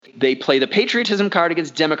they play the patriotism card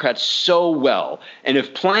against Democrats so well. And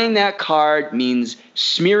if playing that card means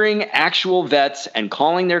smearing actual vets and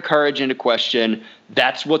calling their courage into question,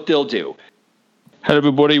 that's what they'll do. Hello,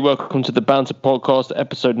 everybody. Welcome to the Banter Podcast,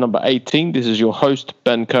 episode number 18. This is your host,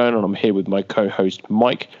 Ben Cohen, and I'm here with my co-host,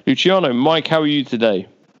 Mike Luciano. Mike, how are you today?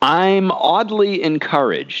 I'm oddly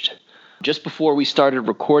encouraged. Just before we started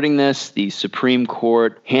recording this, the Supreme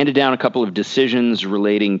Court handed down a couple of decisions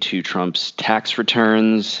relating to Trump's tax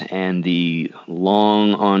returns and the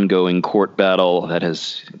long ongoing court battle that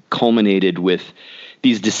has culminated with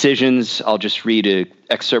these decisions. I'll just read an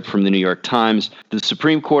excerpt from the New York Times. The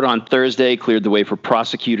Supreme Court on Thursday cleared the way for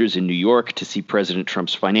prosecutors in New York to see President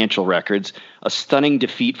Trump's financial records. A stunning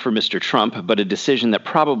defeat for Mr. Trump, but a decision that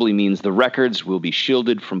probably means the records will be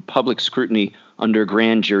shielded from public scrutiny under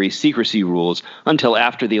grand jury secrecy rules until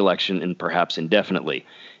after the election and perhaps indefinitely.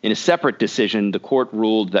 In a separate decision, the court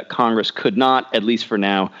ruled that Congress could not, at least for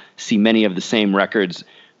now, see many of the same records.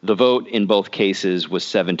 The vote in both cases was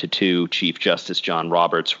 7-2. Chief Justice John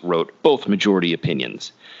Roberts wrote both majority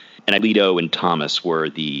opinions. And Alito and Thomas were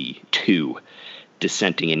the two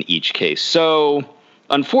dissenting in each case. So,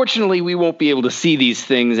 unfortunately, we won't be able to see these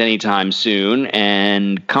things anytime soon,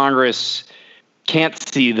 and Congress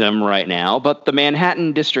can't see them right now. But the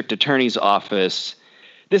Manhattan District Attorney's Office,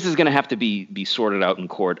 this is going to have to be sorted out in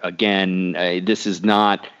court again. This is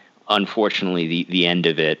not, unfortunately, the end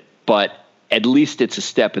of it. But at least it's a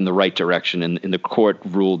step in the right direction, and the court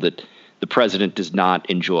ruled that the president does not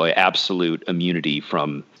enjoy absolute immunity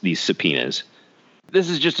from these subpoenas. This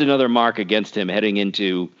is just another mark against him heading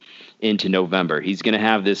into November. He's going to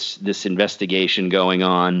have this investigation going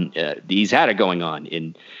on. He's had it going on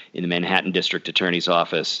in the Manhattan District Attorney's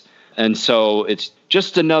Office. And so it's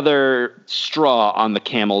just another straw on the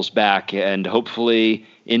camel's back, and hopefully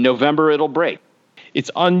in November it'll break. It's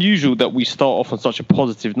unusual that we start off on such a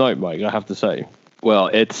positive note, Mike, I have to say. Well,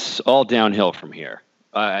 it's all downhill from here.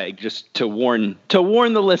 Just to warn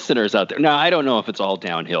the listeners out there. Now, I don't know if it's all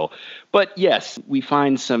downhill, but yes, we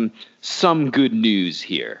find some good news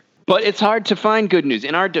here. But it's hard to find good news.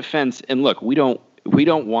 In our defense, and look, we don't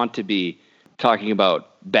want to be talking about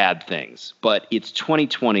bad things, but it's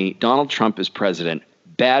 2020. Donald Trump is president.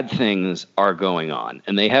 Bad things are going on,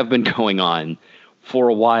 and they have been going on for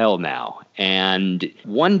a while now. And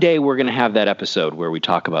one day we're going to have that episode where we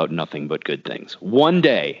talk about nothing but good things. One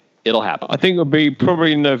day it'll happen. I think it'll be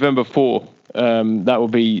probably November 4th.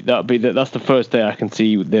 That's the first day I can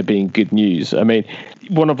see there being good news. I mean,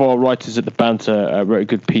 one of our writers at the Banter wrote a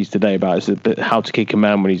good piece today about how to kick a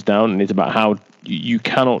man when he's down, and it's about how you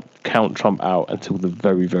cannot count Trump out until the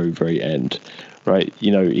very, very, very end, right?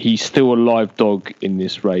 You know, he's still a live dog in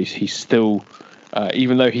this race. He's still...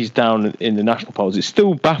 even though he's down in the national polls, it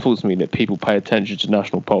still baffles me that people pay attention to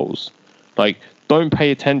national polls. Like, don't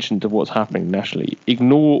pay attention to what's happening nationally.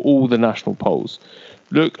 Ignore all the national polls.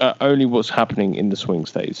 Look at only what's happening in the swing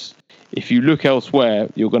states. If you look elsewhere,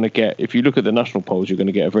 if you look at the national polls, you're going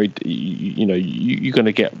to get you're going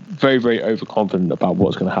to get very, very overconfident about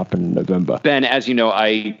what's going to happen in November. Ben, as you know,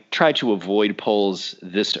 I try to avoid polls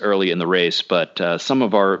this early in the race, but some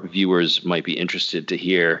of our viewers might be interested to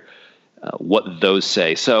hear what those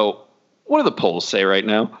say. So what do the polls say right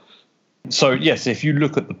now? So, yes, if you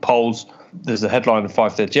look at the polls, there's a headline of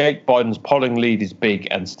 538. Biden's polling lead is big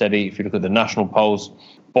and steady. If you look at the national polls,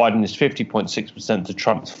 Biden is 50.6% to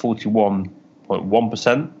Trump's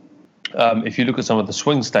 41.1%. If you look at some of the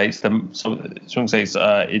swing states,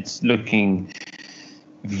 it's looking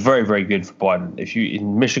very, very good for Biden.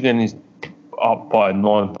 In Michigan, he's up by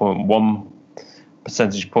 9.1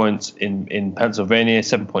 percentage points, in Pennsylvania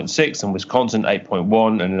 7.6, and Wisconsin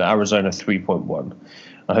 8.1, and in Arizona 3.1.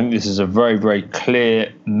 I think this is a very, very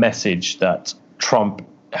clear message that Trump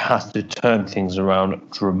has to turn things around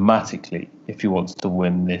dramatically if he wants to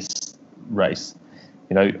win this race.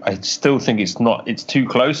 You know, I still think it's too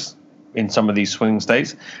close in some of these swing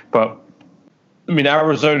states, but I mean,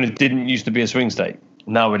 Arizona didn't used to be a swing state.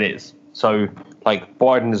 Now it is. So, like,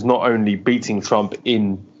 Biden is not only beating Trump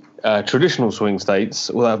in traditional swing states,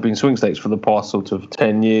 that have been swing states for the past sort of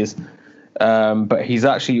 10 years, but he's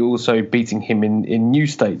actually also beating him in new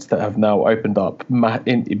states that have now opened up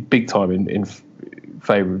in big time in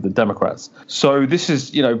favor of the Democrats. So this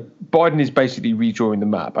is, Biden is basically redrawing the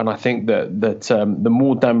map, and I think that the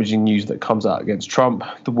more damaging news that comes out against Trump,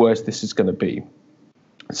 the worse this is going to be.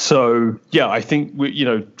 So, yeah, I think,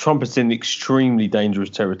 Trump is in extremely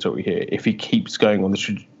dangerous territory here if he keeps going on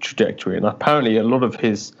the trajectory. And apparently a lot of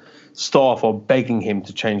his staff are begging him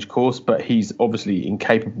to change course, but he's obviously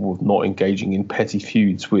incapable of not engaging in petty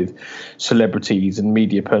feuds with celebrities and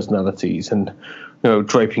media personalities and,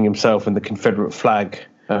 draping himself in the Confederate flag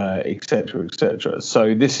et cetera, et cetera.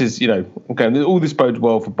 So this is, okay, all this bodes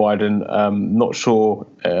well for Biden. Not sure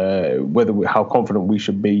how confident we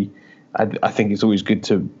should be. I think it's always good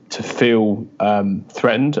to feel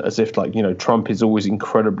threatened, as if Trump is always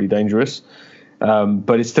incredibly dangerous,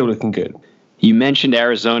 but it's still looking good. You mentioned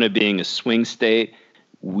Arizona being a swing state.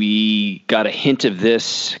 We got a hint of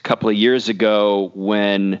this a couple of years ago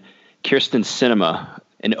when Kyrsten Sinema,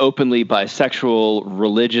 an openly bisexual,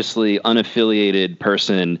 religiously unaffiliated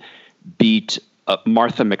person, beat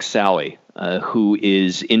Martha McSally, who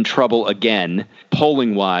is in trouble again,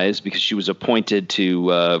 polling-wise, because she was appointed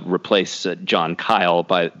to replace John Kyle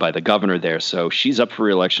by the governor there. So she's up for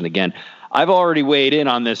re-election again. I've already weighed in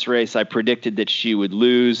on this race. I predicted that she would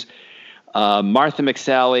lose. Martha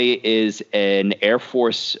McSally is an Air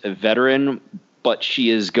Force veteran, but she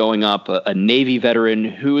is going up a Navy veteran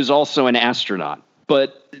who is also an astronaut.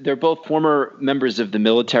 But they're both former members of the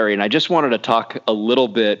military, and I just wanted to talk a little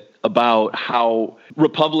bit about how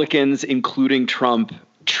Republicans, including Trump,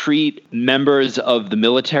 treat members of the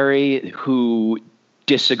military who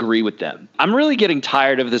disagree with them. I'm really getting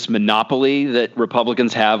tired of this monopoly that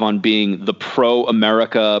Republicans have on being the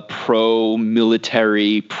pro-America,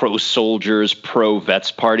 pro-military, pro-soldiers,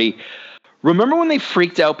 pro-vets party. Remember when they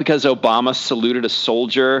freaked out because Obama saluted a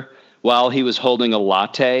soldier while he was holding a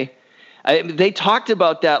latte? They talked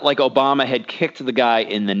about that like Obama had kicked the guy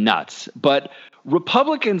in the nuts. But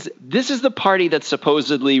Republicans, this is the party that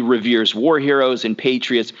supposedly reveres war heroes and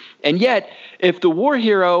patriots. And yet, if the war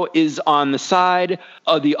hero is on the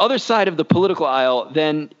other side of the political aisle,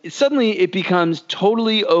 then suddenly it becomes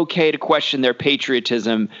totally okay to question their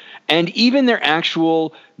patriotism and even their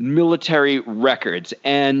actual military records.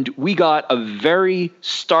 And we got a very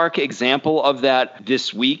stark example of that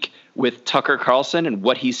this week with Tucker Carlson and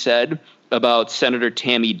what he said about Senator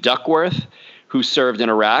Tammy Duckworth, who served in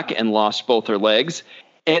Iraq and lost both her legs.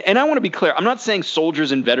 And I want to be clear, I'm not saying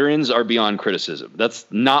soldiers and veterans are beyond criticism. That's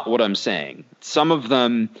not what I'm saying. Some of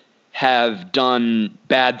them have done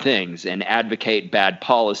bad things and advocate bad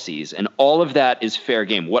policies, and all of that is fair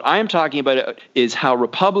game. What I am talking about is how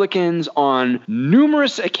Republicans on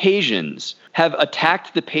numerous occasions have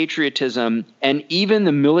attacked the patriotism and even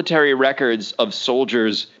the military records of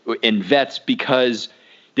soldiers and vets because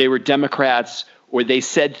they were Democrats or they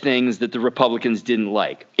said things that the Republicans didn't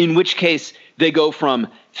like, in which case they go from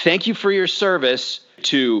thank you for your service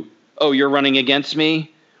to, oh, you're running against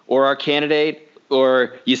me or our candidate,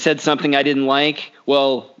 or you said something I didn't like.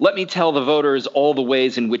 Well, let me tell the voters all the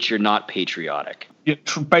ways in which you're not patriotic. Yeah,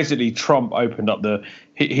 basically, Trump opened up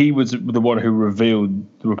he was the one who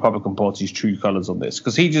revealed the Republican Party's true colors on this,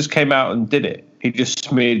 because he just came out and did it. He just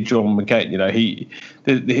smeared John McCain.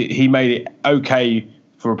 He made it okay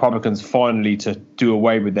for Republicans finally to do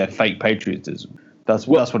away with their fake patriotism. That's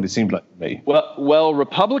what it seemed like to me. Well,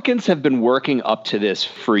 Republicans have been working up to this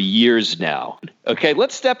for years now. Okay,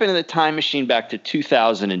 let's step into the time machine back to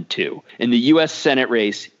 2002 in the U.S. Senate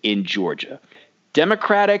race in Georgia.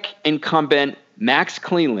 Democratic incumbent Max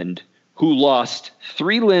Cleland, who lost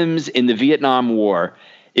 3 limbs in the Vietnam War,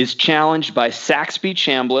 is challenged by Saxby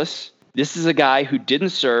Chambliss. This is a guy who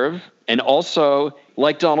didn't serve and also,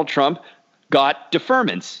 like Donald Trump, got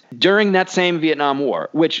deferments during that same Vietnam War,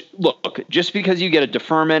 which, look, just because you get a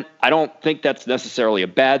deferment, I don't think that's necessarily a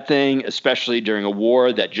bad thing, especially during a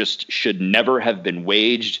war that just should never have been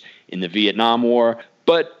waged in the Vietnam War.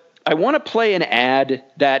 But I want to play an ad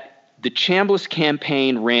that the Chambliss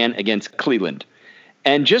campaign ran against Cleland.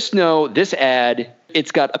 And just know this ad,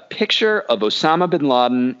 it's got a picture of Osama bin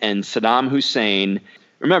Laden and Saddam Hussein.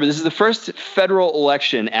 Remember, this is the first federal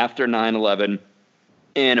election after 9/11.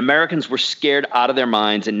 And Americans were scared out of their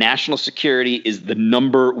minds, and national security is the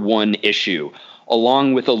number one issue,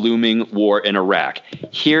 along with a looming war in Iraq.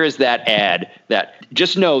 Here is that ad.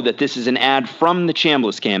 Just know that this is an ad from the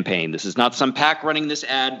Chambliss campaign. This is not some PAC running this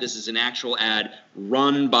ad. This is an actual ad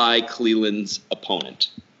run by Cleland's opponent.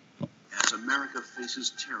 As America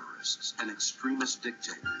faces terrorists and extremist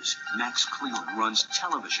dictators, Max Cleland runs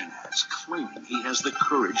television ads claiming he has the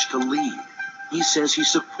courage to lead. He says he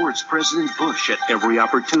supports President Bush at every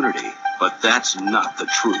opportunity, but that's not the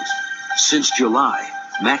truth. Since July,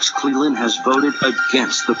 Max Cleland has voted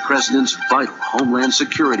against the president's vital homeland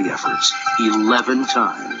security efforts 11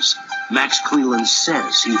 times. Max Cleland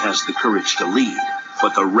says he has the courage to lead,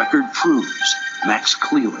 but the record proves Max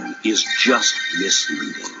Cleland is just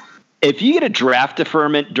misleading. If you get a draft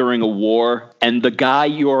deferment during a war and the guy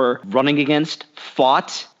you're running against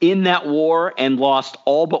fought in that war and lost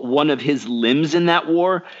all but one of his limbs in that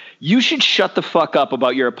war, you should shut the fuck up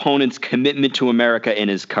about your opponent's commitment to America and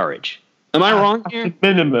his courage. Am I wrong here?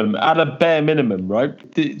 Minimum, at a bare minimum, right?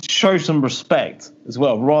 Show some respect as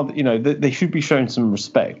well. Rather, they should be showing some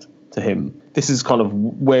respect to him. This is kind of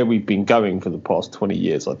where we've been going for the past 20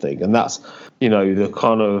 years, I think. And that's, the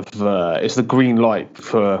kind of, it's the green light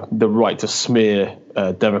for the right to smear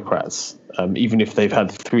Democrats, even if they've had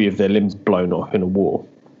 3 of their limbs blown off in a war.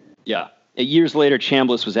 Yeah. Years later,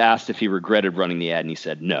 Chambliss was asked if he regretted running the ad, and he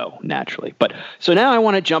said no, naturally. But so now I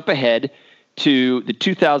want to jump ahead to the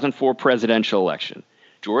 2004 presidential election.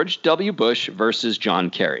 George W. Bush versus John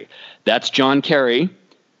Kerry. That's John Kerry,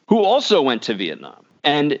 who also went to Vietnam.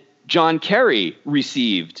 And John Kerry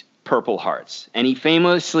received Purple Hearts. And he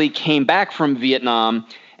famously came back from Vietnam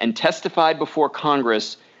and testified before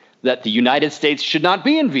Congress that the United States should not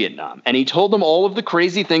be in Vietnam. And he told them all of the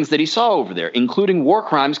crazy things that he saw over there, including war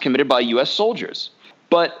crimes committed by U.S. soldiers.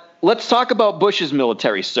 But let's talk about Bush's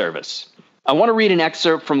military service. I want to read an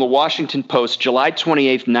excerpt from the Washington Post, July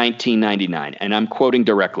 28th, 1999, and I'm quoting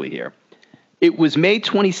directly here. It was May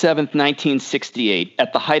 27th, 1968,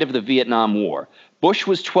 at the height of the Vietnam War. Bush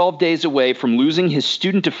was 12 days away from losing his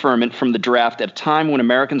student deferment from the draft at a time when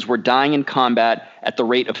Americans were dying in combat at the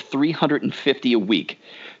rate of 350 a week.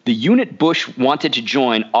 The unit Bush wanted to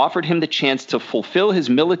join offered him the chance to fulfill his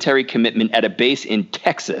military commitment at a base in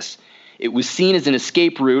Texas. It was seen as an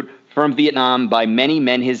escape route from Vietnam by many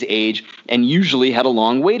men his age and usually had a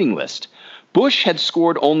long waiting list. Bush had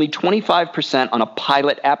scored only 25% on a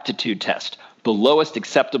pilot aptitude test, the lowest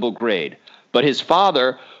acceptable grade. But his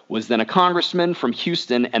father was then a congressman from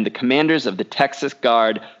Houston, and the commanders of the Texas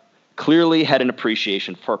Guard clearly had an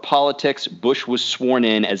appreciation for politics. Bush was sworn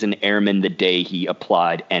in as an airman the day he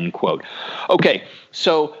applied, end quote. Okay,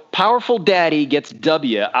 so powerful daddy gets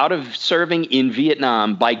W out of serving in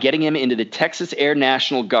Vietnam by getting him into the Texas Air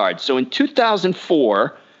National Guard. So in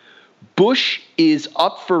 2004, Bush is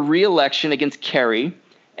up for re-election against Kerry,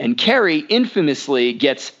 and Kerry infamously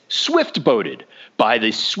gets swift-boated by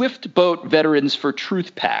the Swift Boat Veterans for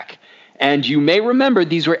Truth PAC. And you may remember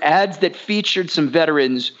these were ads that featured some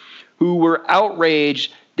veterans who were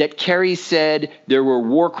outraged that Kerry said there were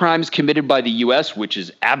war crimes committed by the U.S., which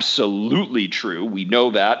is absolutely true. We know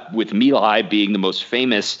that, with My Lai being the most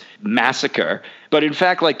famous massacre. But in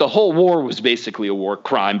fact, the whole war was basically a war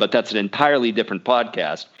crime, but that's an entirely different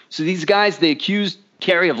podcast. So these guys, they accused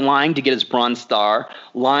Kerry of lying to get his Bronze Star,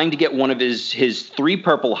 lying to get one of his 3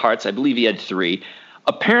 Purple Hearts. I believe he had 3.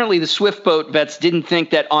 Apparently, the Swift Boat vets didn't think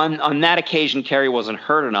that on that occasion, Kerry wasn't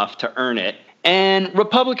hurt enough to earn it. And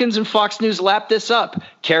Republicans and Fox News lapped this up.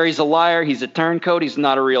 Kerry's a liar. He's a turncoat. He's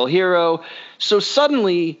not a real hero. So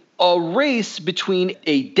suddenly, a race between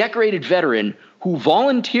a decorated veteran who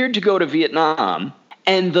volunteered to go to Vietnam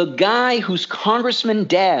and the guy whose congressman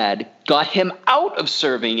dad got him out of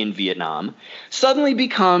serving in Vietnam suddenly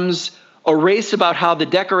becomes a race about how the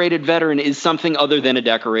decorated veteran is something other than a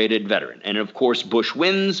decorated veteran. And of course, Bush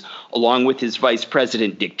wins, along with his vice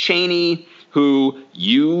president, Dick Cheney, who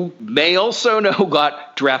you may also know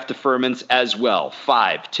got draft deferments as well,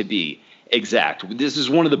 5 to be exact. This is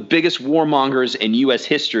one of the biggest warmongers in U.S.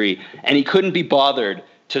 history, and he couldn't be bothered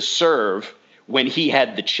to serve when he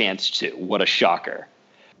had the chance to. What a shocker.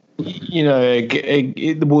 The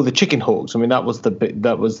chickenhawks. I mean, that was the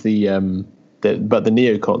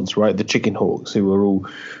neocons, right? The chickenhawks who were all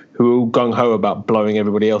gung-ho about blowing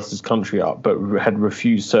everybody else's country up, but had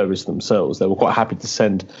refused service themselves. They were quite happy to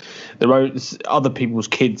send their own other people's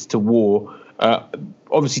kids to war.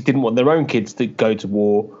 Obviously, didn't want their own kids to go to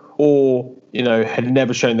war, or had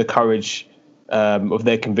never shown the courage of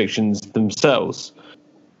their convictions themselves.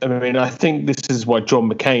 I mean, I think this is why John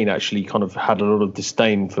McCain actually kind of had a lot of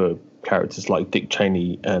disdain for characters like Dick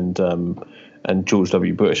Cheney and George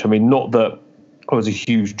W. Bush. I mean, not that I was a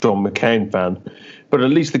huge John McCain fan, but at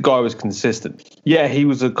least the guy was consistent. Yeah, he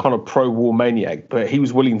was a kind of pro-war maniac, but he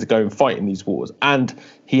was willing to go and fight in these wars. And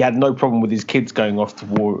he had no problem with his kids going off to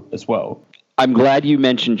war as well. I'm glad you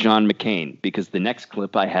mentioned John McCain, because the next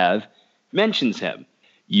clip I have mentions him.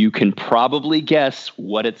 You can probably guess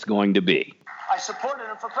what it's going to be. I supported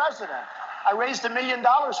him for president. I raised $1 million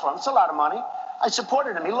for him. It's a lot of money. I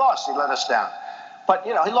supported him. He lost. He let us down. But,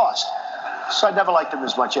 he lost. So I never liked him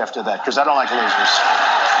as much after that, because I don't like losers.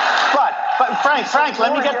 But Frank,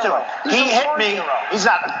 let me get to it. He hit me. He's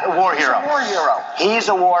not a war hero. He's a war hero. He's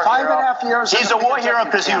a war hero. 5.5 years. He's a war hero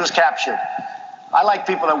because he was captured. I like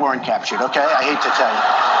people that weren't captured, okay? I hate to tell you.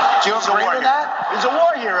 Do you agree with that? He's a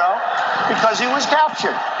war hero because he was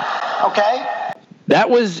captured, okay? That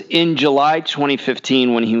was in July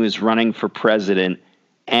 2015 when he was running for president,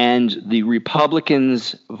 and the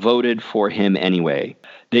Republicans voted for him anyway.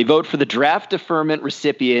 They vote for the draft deferment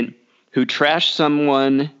recipient who trashed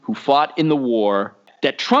someone who fought in the war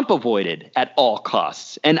that Trump avoided at all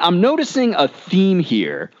costs. And I'm noticing a theme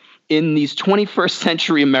here in these 21st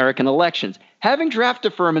century American elections. Having draft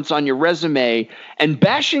deferments on your resume and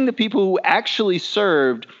bashing the people who actually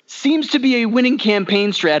served seems to be a winning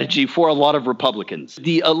campaign strategy for a lot of Republicans.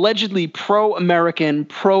 The allegedly pro-American,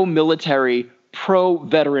 pro-military,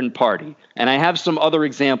 pro-veteran party. And I have some other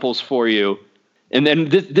examples for you. And then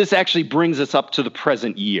this actually brings us up to the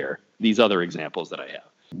present year, these other examples that I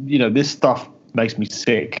have. This stuff makes me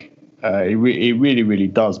sick. It really, really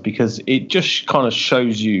does, because it just kind of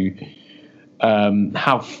shows you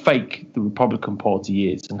how fake the Republican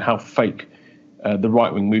Party is, and how fake the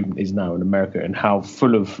right-wing movement is now in America, and how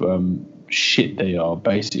full of shit they are,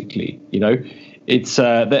 basically. It's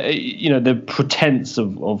the pretense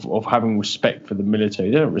of having respect for the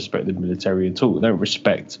military. They don't respect the military at all. They don't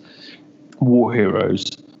respect war heroes.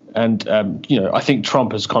 And, I think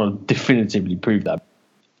Trump has kind of definitively proved that.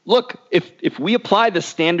 Look, if we apply the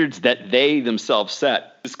standards that they themselves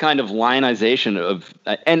set, this kind of lionization of,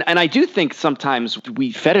 and I do think sometimes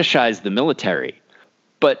we fetishize the military,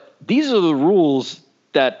 but these are the rules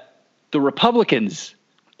that the Republicans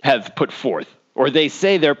have put forth, or they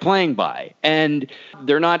say they're playing by, and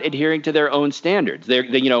they're not adhering to their own standards. They're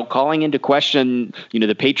calling into question,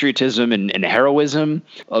 the patriotism and heroism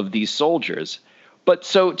of these soldiers. But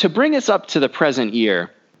so to bring us up to the present year,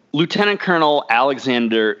 Lieutenant Colonel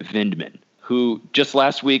Alexander Vindman, who just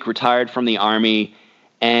last week retired from the Army,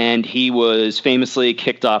 and he was famously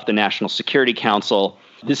kicked off the National Security Council.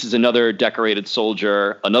 This is another decorated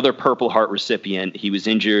soldier, another Purple Heart recipient. He was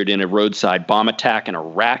injured in a roadside bomb attack in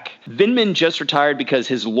Iraq. Vindman just retired because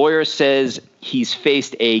his lawyer says he's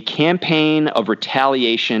faced a campaign of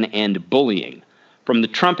retaliation and bullying from the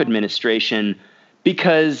Trump administration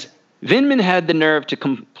because Vindman had the nerve to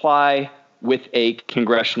comply with a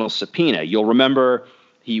congressional subpoena. You'll remember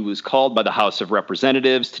he was called by the House of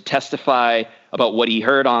Representatives to testify about what he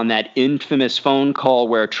heard on that infamous phone call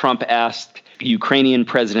where Trump asked Ukrainian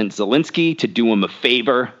President Zelensky to do him a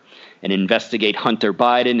favor and investigate Hunter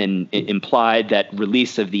Biden, and implied that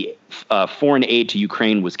release of the foreign aid to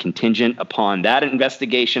Ukraine was contingent upon that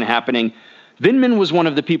investigation happening. Vindman was one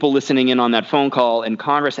of the people listening in on that phone call, and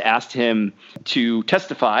Congress asked him to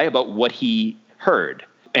testify about what he heard.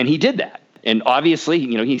 And he did that. And obviously,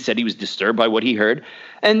 he said he was disturbed by what he heard.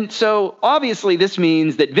 And so obviously this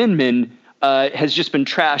means that Vindman has just been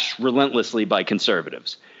trashed relentlessly by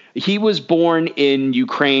conservatives. He was born in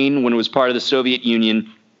Ukraine when it was part of the Soviet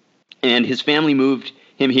Union, and his family moved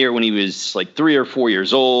him here when he was like 3 or 4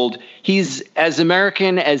 years old. He's as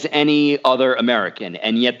American as any other American.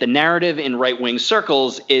 And yet the narrative in right-wing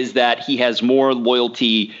circles is that he has more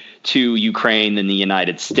loyalty to Ukraine than the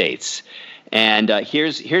United States. And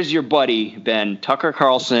here's your buddy, Ben, Tucker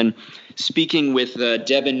Carlson, speaking with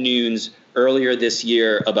Devin Nunes earlier this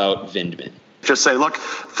year about Vindman. Just say, look,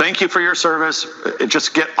 thank you for your service.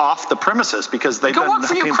 Just get off the premises, because they've done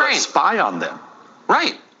nothing but spy on them.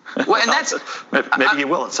 Right. Well, and that's maybe he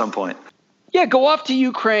will at some point. Yeah, go off to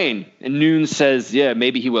Ukraine. And Nunes says, yeah,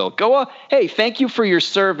 maybe he will. Go off. Hey, thank you for your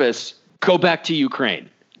service. Go back to Ukraine.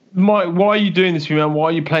 Mike, why are you doing this, man? Why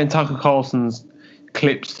are you playing Tucker Carlson's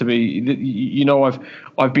clips to me?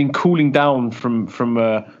 I've been cooling down from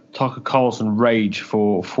Tucker Carlson rage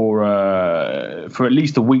for at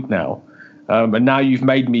least a week now, and now you've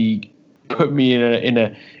put me in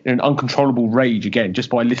an uncontrollable rage again just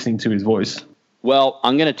by listening to his voice. Well,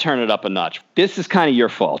 I'm going to turn it up a notch. This is kind of your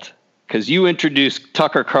fault, because you introduced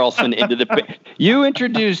Tucker Carlson into you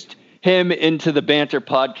introduced him into the Banter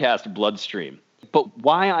podcast bloodstream. But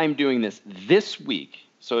why I'm doing this week,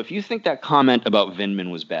 so if you think that comment about Vindman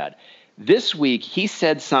was bad, this week he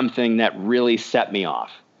said something that really set me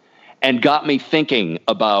off and got me thinking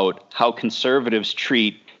about how conservatives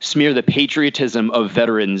smear the patriotism of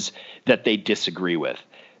veterans that they disagree with.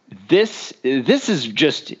 This is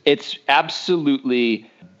just, it's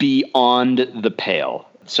absolutely beyond the pale.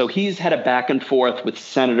 So he's had a back and forth with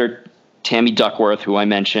Senator Tammy Duckworth, who I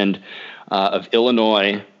mentioned, of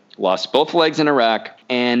Illinois, lost both legs in Iraq.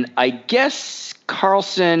 And I guess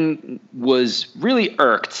Carlson was really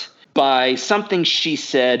irked by something she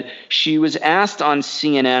said. She was asked on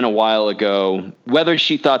CNN a while ago whether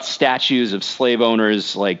she thought statues of slave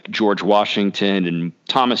owners like George Washington and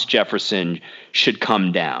Thomas Jefferson should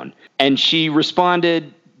come down. And she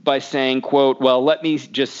responded by saying, quote, well, let me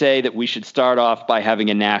just say that we should start off by having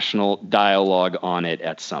a national dialogue on it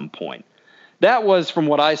at some point. That was, from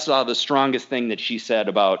what I saw, the strongest thing that she said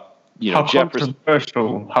about, Jefferson.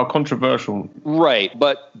 How controversial. Right.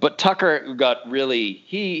 But Tucker got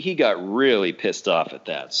he got really pissed off at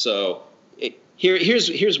that. So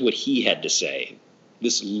here's what he had to say,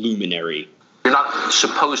 this luminary. You're not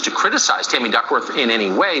supposed to criticize Tammy Duckworth in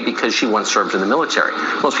any way because she once served in the military.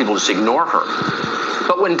 Most people just ignore her.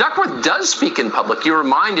 But when Duckworth does speak in public, you're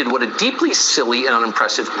reminded what a deeply silly and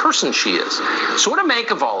unimpressive person she is. So what to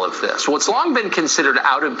make of all of this? Well, it's long been considered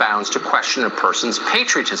out of bounds to question a person's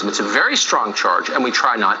patriotism. It's a very strong charge, and we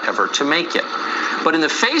try not ever to make it. But in the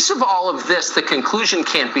face of all of this, the conclusion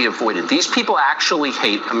can't be avoided. These people actually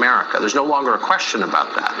hate America. There's no longer a question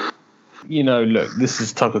about that. You know, look, this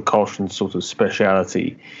is Tucker Carlson's sort of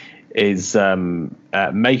speciality, is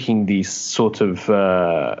making these sort of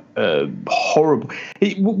horrible.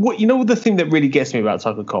 The thing that really gets me about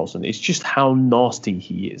Tucker Carlson is just how nasty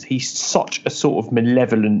he is. He's such a sort of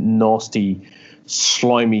malevolent, nasty,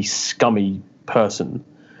 slimy, scummy person,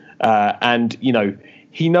 and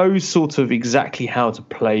he knows sort of exactly how to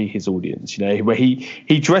play his audience. Where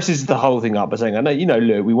he dresses the whole thing up by saying, "I know,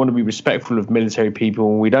 look, we want to be respectful of military people,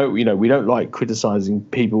 and we don't like criticizing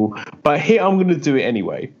people, but here I'm going to do it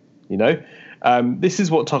anyway." This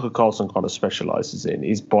is what Tucker Carlson kind of specializes in,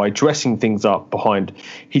 is by dressing things up behind.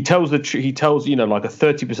 He tells like a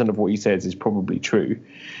 30% of what he says is probably true.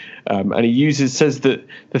 And he says that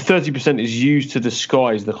the 30% is used to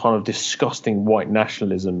disguise the kind of disgusting white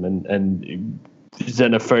nationalism and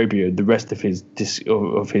xenophobia, the rest of his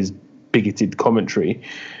bigoted commentary.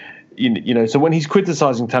 So when he's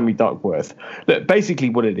criticizing Tammy Duckworth, look, basically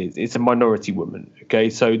what it is, it's a minority woman. Okay,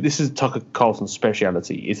 so this is Tucker Carlson's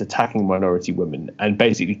speciality, is attacking minority women and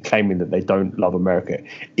basically claiming that they don't love America,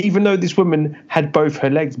 even though this woman had both her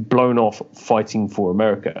legs blown off fighting for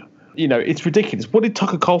America. It's ridiculous. What did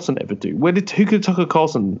Tucker Carlson ever do? Who could Tucker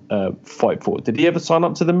Carlson fight for? Did he ever sign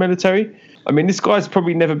up to the military? I mean, this guy's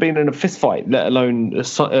probably never been in a fist fight, let alone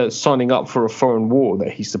signing up for a foreign war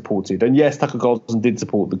that he supported. And yes, Tucker Carlson did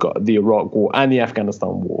support the Iraq War and the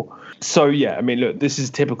Afghanistan War. So yeah, I mean, look, this is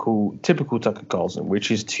typical Tucker Carlson, which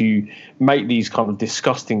is to make these kind of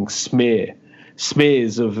disgusting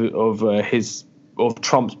smears of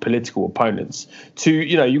Trump's political opponents.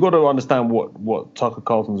 You've got to understand what Tucker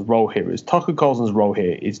Carlson's role here is. Tucker Carlson's role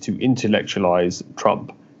here is to intellectualize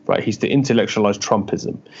Trump. Right, he's to intellectualize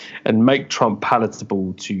Trumpism and make Trump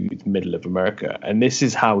palatable to the middle of America. And this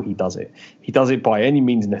is how he does it. He does it by any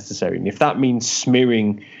means necessary. And if that means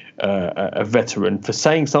smearing a veteran for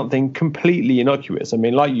saying something completely innocuous, I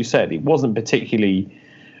mean, like you said, it wasn't particularly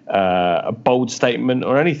a bold statement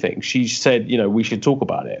or anything. She said, we should talk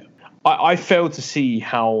about it. I fail to see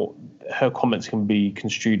how her comments can be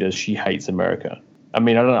construed as she hates America. I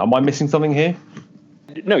mean, I don't know. Am I missing something here?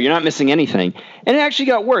 No, you're not missing anything. And it actually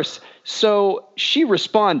got worse. So she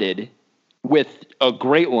responded with a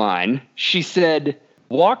great line. She said,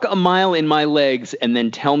 "Walk a mile in my legs and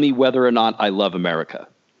then tell me whether or not I love America."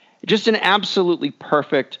 Just an absolutely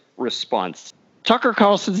perfect response. Tucker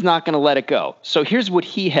Carlson's not going to let it go. So here's what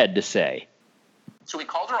he had to say. So we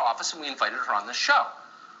called her office and we invited her on the show.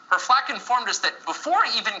 Her flack informed us that before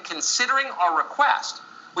even considering our request,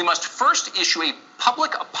 we must first issue a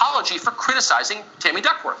public apology for criticizing Tammy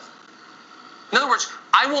Duckworth. In other words,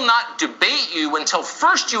 I will not debate you until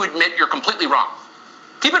first you admit you're completely wrong.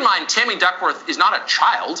 Keep in mind, Tammy Duckworth is not a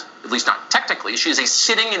child, at least not technically. She is a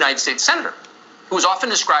sitting United States senator who is often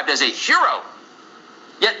described as a hero.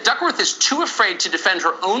 Yet Duckworth is too afraid to defend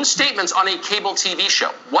her own statements on a cable TV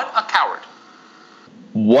show. What a coward.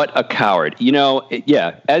 What a coward.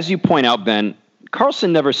 As you point out, Ben,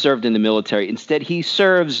 Carlson never served in the military. Instead, he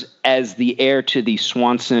serves as the heir to the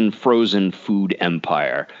Swanson frozen food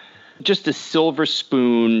empire. Just a silver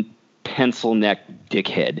spoon, pencil neck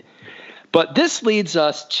dickhead. But this leads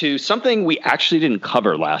us to something we actually didn't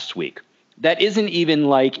cover last week. That isn't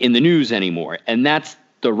even in the news anymore, and that's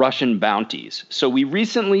the Russian bounties. So we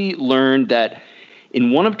recently learned that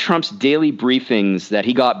in one of Trump's daily briefings that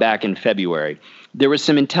he got back in February, there was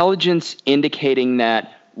some intelligence indicating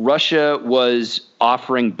that Russia was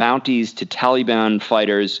offering bounties to Taliban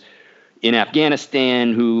fighters in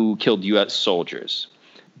Afghanistan who killed U.S. soldiers.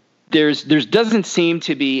 There doesn't seem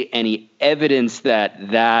to be any evidence that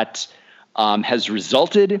has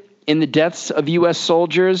resulted in the deaths of U.S.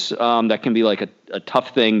 soldiers. That can be a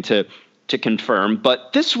tough thing to confirm.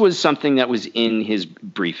 But this was something that was in his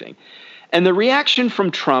briefing. And the reaction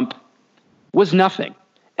from Trump was nothing.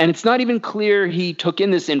 And it's not even clear he took in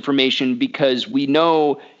this information because we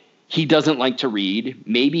know he doesn't like to read.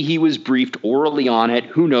 Maybe he was briefed orally on it.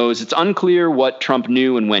 Who knows? It's unclear what Trump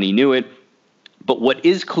knew and when he knew it. But what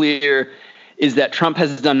is clear is that Trump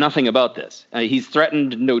has done nothing about this. He's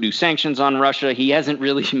threatened no new sanctions on Russia. He hasn't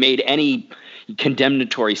really made any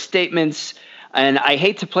condemnatory statements. And I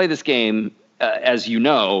hate to play this game, as you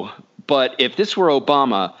know, but if this were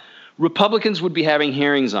Obama, Republicans would be having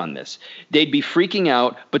hearings on this. They'd be freaking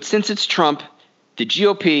out. But since it's Trump, the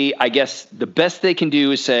GOP, I guess the best they can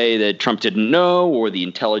do is say that Trump didn't know, or the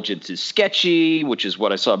intelligence is sketchy, which is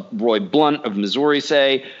what I saw Roy Blunt of Missouri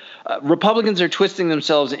say. Republicans are twisting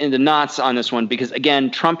themselves into knots on this one because, again,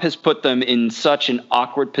 Trump has put them in such an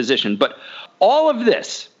awkward position. But all of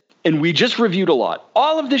this, and we just reviewed a lot,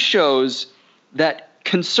 all of this shows that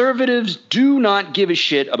conservatives do not give a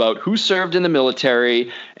shit about who served in the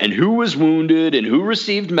military and who was wounded and who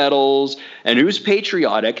received medals and who's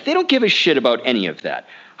patriotic. They don't give a shit about any of that.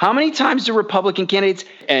 How many times do Republican candidates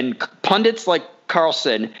and pundits like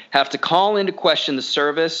Carlson have to call into question the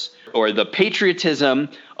service or the patriotism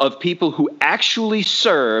of people who actually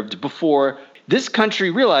served before this country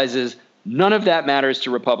realizes none of that matters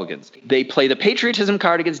to Republicans? They play the patriotism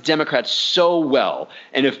card against Democrats so well.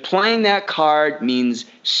 And if playing that card means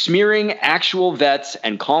smearing actual vets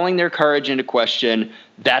and calling their courage into question,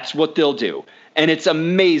 that's what they'll do. And it's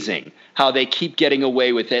amazing how they keep getting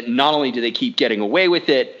away with it. Not only do they keep getting away with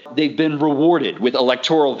it, they've been rewarded with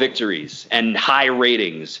electoral victories and high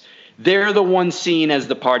ratings. They're the ones seen as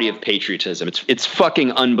the party of patriotism. It's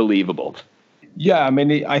fucking unbelievable. Yeah, I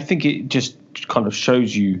mean, I think it just kind of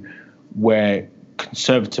shows you where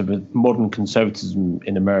modern conservatism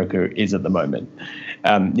in America is at the moment.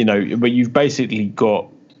 Where you've basically got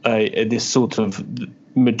this sort of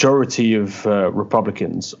majority of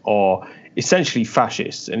Republicans are essentially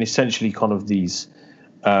fascists and essentially kind of these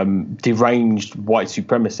deranged white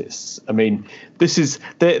supremacists. I mean,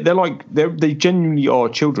 they genuinely are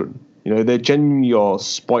children. They genuinely are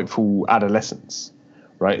spiteful adolescents,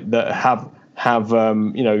 right? That have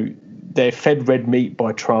they're fed red meat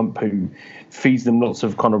by Trump, who feeds them lots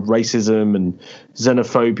of kind of racism and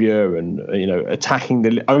xenophobia and,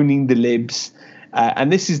 owning the libs.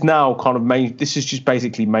 And this is now kind of this is just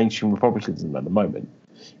basically mainstream republicanism at the moment.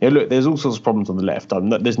 Look, there's all sorts of problems on the left.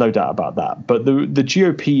 There's no doubt about that. But the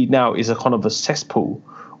GOP now is a kind of a cesspool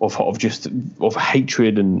of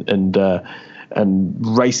hatred and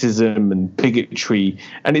racism and bigotry,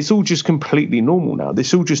 and it's all just completely normal now.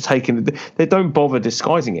 It's all just they don't bother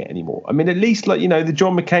disguising it anymore. I mean, at least the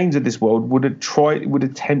John McCains of this world would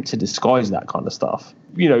attempt to disguise that kind of stuff.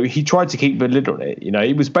 He tried to keep the lid on it.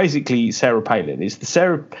 It was basically Sarah Palin.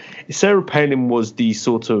 Sarah Palin was the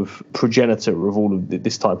sort of progenitor of all of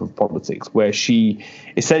this type of politics, where she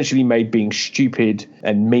essentially made being stupid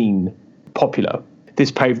and mean popular. This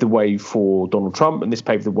paved the way for Donald Trump, and this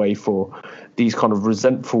paved the way for these kind of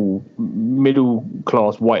resentful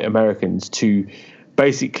middle-class white Americans to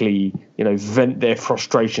basically, vent their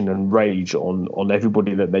frustration and rage on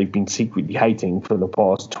everybody that they've been secretly hating for the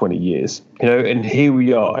past 20 years. And here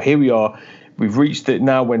we are. We've reached it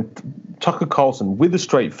now when Tucker Carlson, with a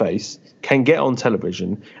straight face, can get on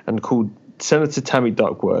television and call Senator Tammy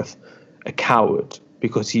Duckworth a coward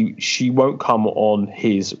because she won't come on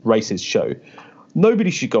his racist show.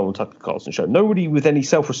 Nobody should go on Tucker Carlson's show. Nobody with any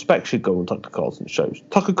self-respect should go on Tucker Carlson's show.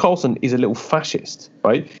 Tucker Carlson is a little fascist,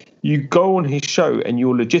 right? You go on his show and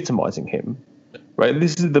you're legitimizing him, right?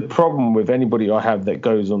 This is the problem with anybody I have that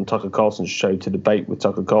goes on Tucker Carlson's show to debate with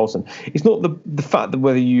Tucker Carlson. It's not the fact that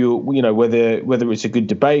whether it's a good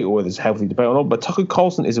debate or whether it's a healthy debate or not, but Tucker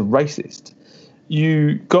Carlson is a racist.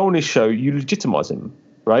 You go on his show, you legitimize him,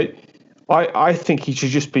 right? I think he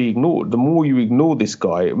should just be ignored. The more you ignore this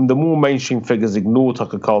guy, the more mainstream figures ignore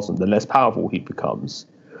Tucker Carlson, the less powerful he becomes.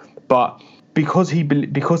 But because he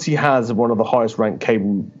has one of the highest ranked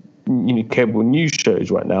cable news shows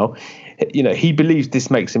right now, he believes this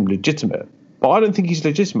makes him legitimate. But I don't think he's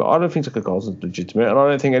legitimate. I don't think Tucker Carlson's legitimate, and I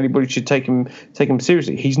don't think anybody should take him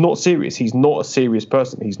seriously. He's not serious. He's not a serious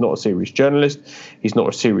person. He's not a serious journalist. He's not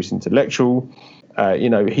a serious intellectual.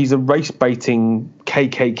 He's a race-baiting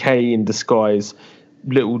KKK in disguise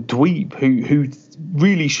little dweeb who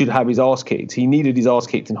really should have his ass kicked. He needed his ass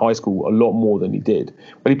kicked in high school a lot more than he did.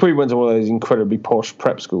 But he probably went to one of those incredibly posh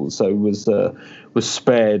prep schools, so was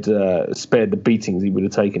spared the beatings he would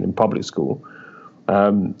have taken in public school.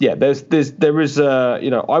 There is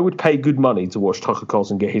I would pay good money to watch Tucker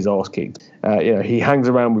Carlson get his ass kicked. He hangs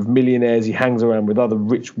around with millionaires. He hangs around with other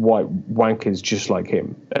rich white wankers just like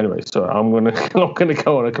him. Anyway, so I'm not gonna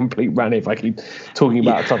go on a complete rant if I keep talking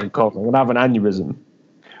about Tucker Carlson. I'm gonna have an aneurysm.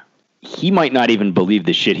 He might not even believe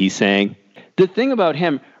the shit he's saying. The thing about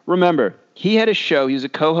him, remember, he had a show. He was a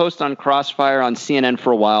co-host on Crossfire on CNN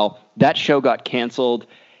for a while. That show got canceled.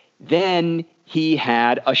 Then he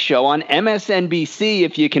had a show on MSNBC,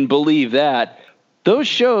 if you can believe that. Those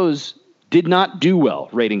shows did not do well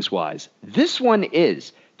ratings-wise. This one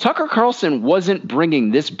is. Tucker Carlson wasn't bringing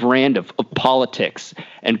this brand of politics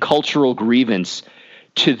and cultural grievance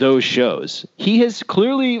to those shows. He has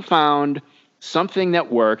clearly found something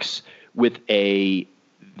that works with a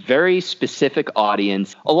very specific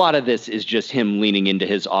audience. A lot of this is just him leaning into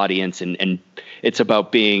his audience, and it's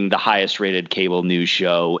about being the highest rated cable news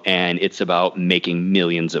show, and it's about making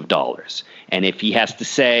millions of dollars. And if he has to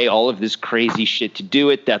say all of this crazy shit to do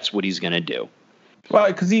it, that's what he's going to do.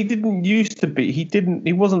 Right, because he didn't used to be.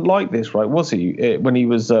 He wasn't like this, right? Was he? When he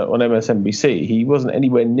was on MSNBC, he wasn't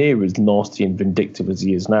anywhere near as nasty and vindictive as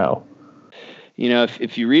he is now. You know,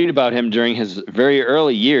 if you read about him during his very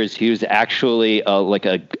early years, he was actually like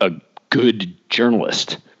a good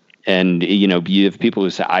journalist. And, you know, you have people who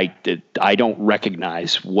say, I don't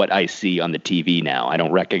recognize what I see on the TV now. I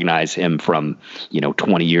don't recognize him from,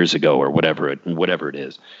 20 years ago or whatever it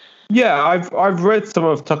is. Yeah, I've read some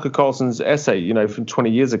of Tucker Carlson's essay, from 20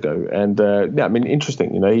 years ago, and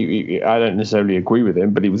interesting. I don't necessarily agree with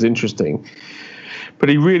him, but it was interesting. But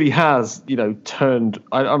he really has, turned.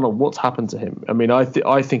 I don't know what's happened to him. I mean, I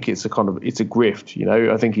think it's a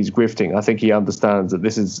grift. I think he's grifting. I think he understands that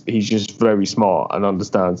he's just very smart and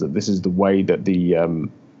understands that this is the way that the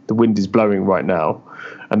wind is blowing right now,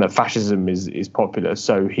 and that fascism is popular.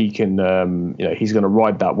 So he can, he's going to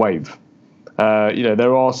ride that wave.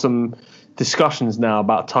 There are some discussions now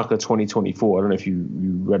about Tucker 2024. I don't know if you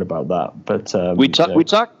read about that, but we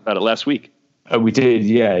talked about it last week. We did,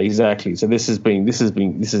 yeah, exactly. So this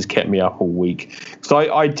has kept me up all week. So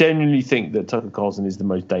I genuinely think that Tucker Carlson is the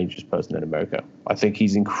most dangerous person in America. I think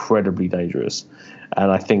he's incredibly dangerous,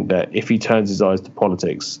 and I think that if he turns his eyes to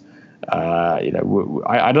politics, I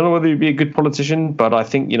don't know whether he'd be a good politician, but I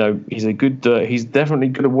think he's he's definitely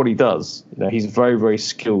good at what he does. He's very, very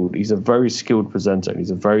skilled. He's a very skilled presenter.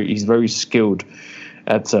 He's very skilled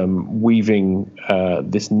at weaving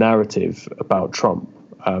this narrative about Trump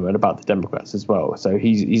and about the Democrats as well. So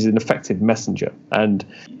he's an effective messenger. And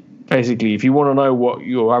basically, if you want to know what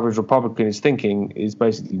your average Republican is thinking, is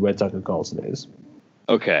basically where Tucker Carlson is.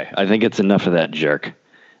 Okay, I think it's enough of that jerk.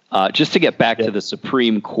 Just to get back to the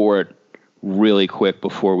Supreme Court really quick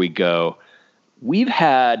before we go, we've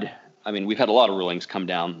had a lot of rulings come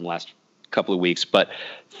down in the last couple of weeks, but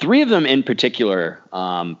 3 of them in particular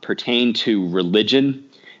pertain to religion.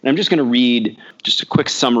 And I'm just going to read just a quick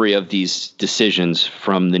summary of these decisions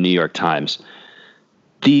from the New York Times.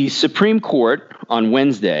 The Supreme Court on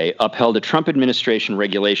Wednesday upheld a Trump administration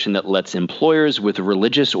regulation that lets employers with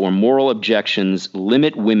religious or moral objections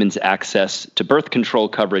limit women's access to birth control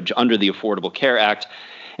coverage under the Affordable Care Act,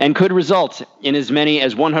 and could result in as many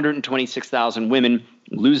as 126,000 women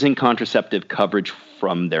losing contraceptive coverage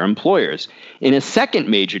from their employers. In a second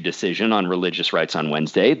major decision on religious rights on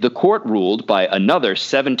Wednesday, the court ruled by another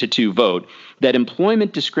 7-2 vote that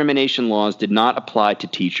employment discrimination laws did not apply to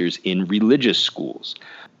teachers in religious schools.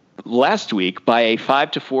 Last week, by a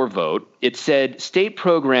 5-4 vote, it said state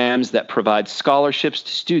programs that provide scholarships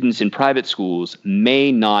to students in private schools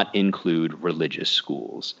may not include religious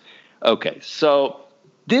schools. Okay, so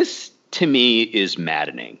this to me is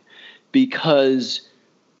maddening because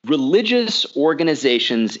religious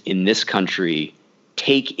organizations in this country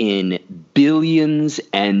take in billions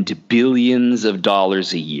and billions of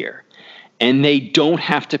dollars a year, and they don't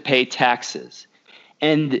have to pay taxes.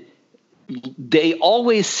 And they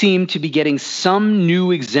always seem to be getting some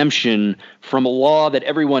new exemption from a law that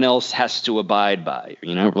everyone else has to abide by,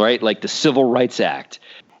 right? Like the Civil Rights Act.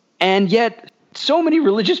 And yet so many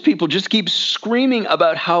religious people just keep screaming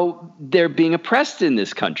about how they're being oppressed in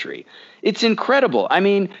this country. It's incredible. I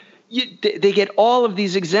mean, they get all of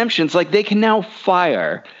these exemptions. Like they can now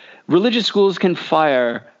religious schools can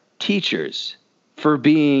fire teachers for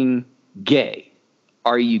being gay.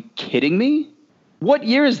 Are you kidding me? What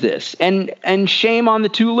year is this? And shame on the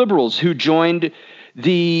 2 liberals who joined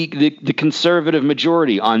the conservative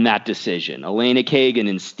majority on that decision, Elena Kagan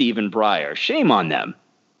and Stephen Breyer. Shame on them.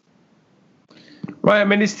 Right. I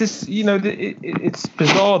mean, it's this. It's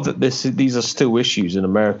bizarre that these are still issues in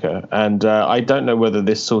America, and I don't know whether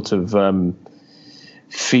this sort of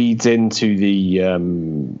feeds into the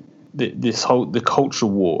culture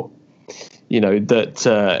war.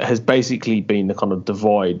 That has basically been the kind of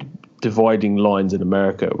dividing lines in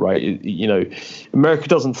America, right? America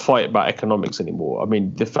doesn't fight about economics anymore. I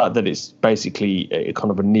mean, the fact that it's basically a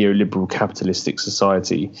kind of a neoliberal capitalistic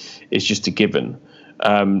society is just a given.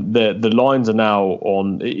 The lines are now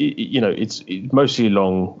on, it's mostly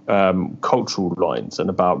along cultural lines and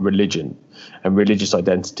about religion and religious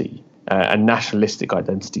identity and nationalistic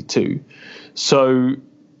identity too. So,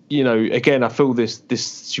 again, I feel this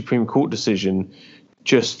Supreme Court decision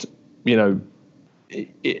just,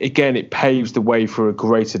 it paves the way for a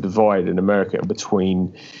greater divide in America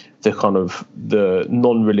between the kind of the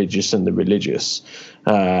non-religious and the religious.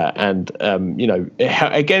 Again,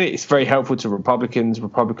 it's very helpful to Republicans.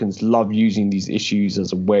 Republicans love using these issues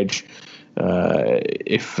as a wedge.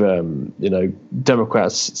 If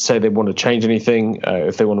Democrats say they want to change anything,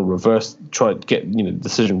 if they want to try to get the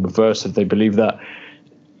decision reversed, if they believe that,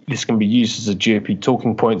 this can be used as a GOP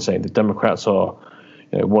talking point, saying the Democrats want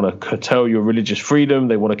to curtail your religious freedom.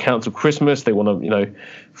 They want to cancel Christmas. They want to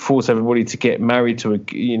force everybody to get married to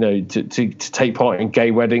to take part in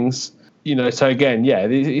gay weddings. So again,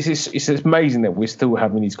 it's amazing that we're still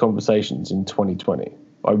having these conversations in 2020.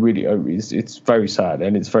 It's very sad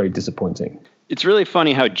and it's very disappointing. It's really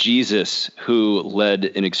funny how Jesus, who led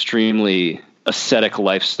an extremely ascetic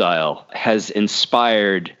lifestyle, has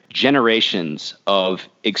inspired generations of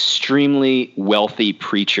extremely wealthy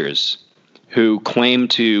preachers who claim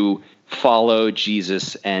to follow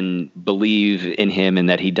Jesus and believe in him and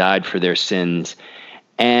that he died for their sins.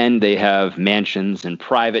 And they have mansions and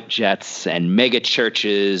private jets and mega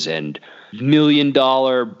churches and $1 million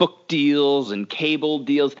book deals and cable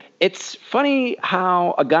deals. It's funny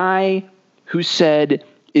how a guy who said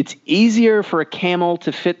it's easier for a camel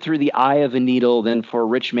to fit through the eye of a needle than for a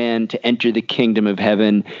rich man to enter the kingdom of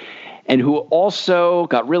heaven, and who also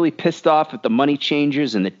got really pissed off at the money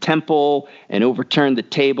changers in the temple and overturned the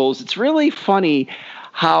tables. It's really funny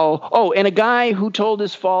how, and a guy who told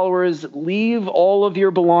his followers, leave all of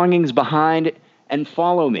your belongings behind and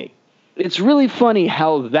follow me. It's really funny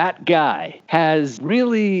how that guy has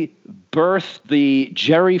really birthed the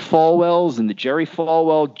Jerry Falwells and the Jerry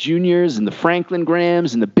Falwell Juniors and the Franklin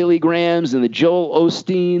Grahams and the Billy Grahams and the Joel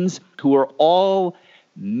Osteens, who are all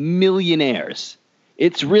millionaires.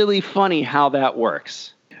 It's really funny how that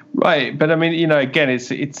works. Right. But I mean, again,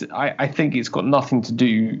 I think it's got nothing to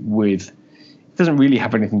do with, it doesn't really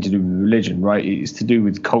have anything to do with religion, right? It's to do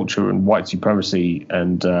with culture and white supremacy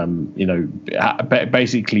and,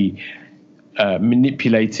 basically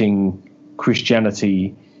manipulating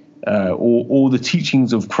Christianity or the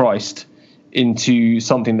teachings of Christ into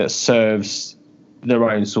something that serves their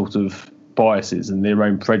own sort of biases and their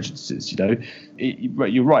own prejudices.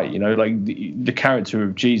 You're right. Like the character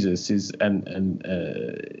of Jesus is,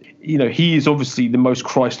 he is obviously the most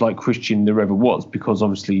Christ-like Christian there ever was, because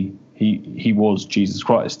obviously he was Jesus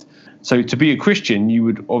Christ. So to be a Christian,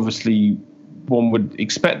 one would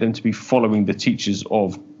expect them to be following the teachings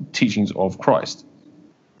of Christ,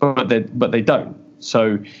 but they don't.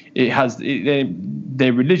 So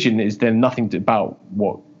their religion is then nothing about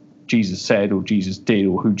what Jesus said or Jesus did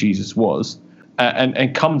or who Jesus was, and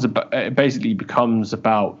basically becomes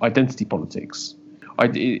about identity politics.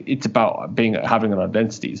 It's about having an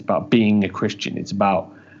identity. It's about being a Christian. It's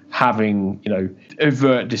about having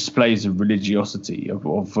overt displays of religiosity,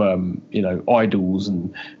 of idols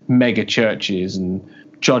and mega churches, and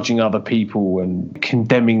judging other people and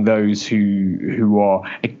condemning those who are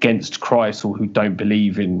against Christ or who don't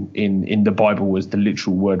believe in the Bible as the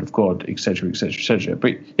literal word of God, etc., etc., etc.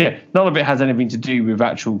 But yeah, none of it has anything to do with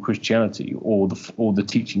actual Christianity or the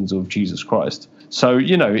teachings of Jesus Christ. So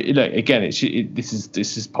again, this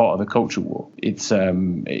is part of the culture war. It's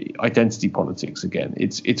identity politics again.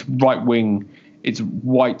 It's right wing. It's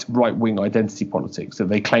white right wing identity politics that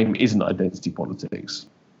they claim isn't identity politics.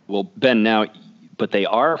 Well, Ben, but they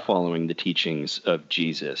are following the teachings of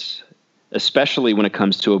Jesus, especially when it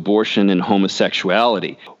comes to abortion and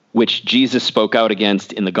homosexuality, which Jesus spoke out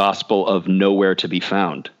against in the Gospel of Nowhere to be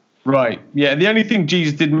Found. Right. Yeah. The only thing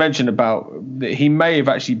Jesus did mention about, he may have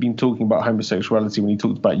actually been talking about homosexuality when he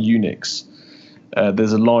talked about eunuchs.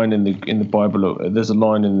 There's a line in the Bible. There's a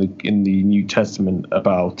line in the New Testament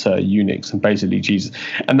about eunuchs, and basically Jesus,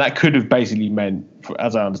 and that could have basically meant,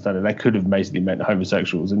 as I understand it, that could have basically meant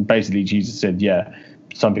homosexuals. And basically Jesus said, yeah,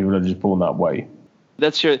 some people are just born that way.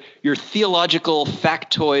 That's your theological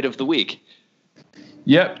factoid of the week.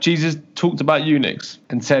 Yep. Jesus talked about eunuchs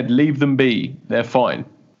and said, leave them be. They're fine.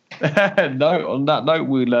 No, on that note,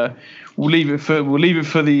 we'll leave it for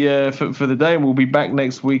the day, and we'll be back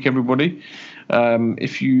next week, everybody.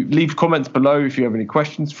 If you leave comments below, if you have any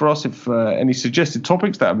questions for us, if any suggested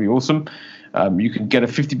topics, that would be awesome. You can get a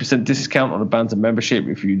 50% discount on a Banter membership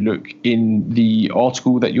if you look in the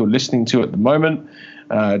article that you're listening to at the moment.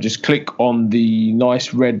 Just click on the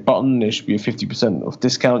nice red button. There should be a 50% off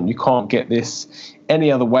discount. You can't get this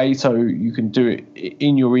any other way, so you can do it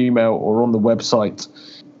in your email or on the website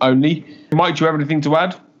only. Mike, do you have anything to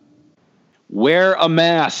add? Wear a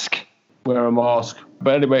mask. Wear a mask.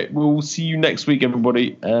 But anyway, we'll see you next week,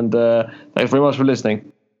 everybody. And thanks very much for listening.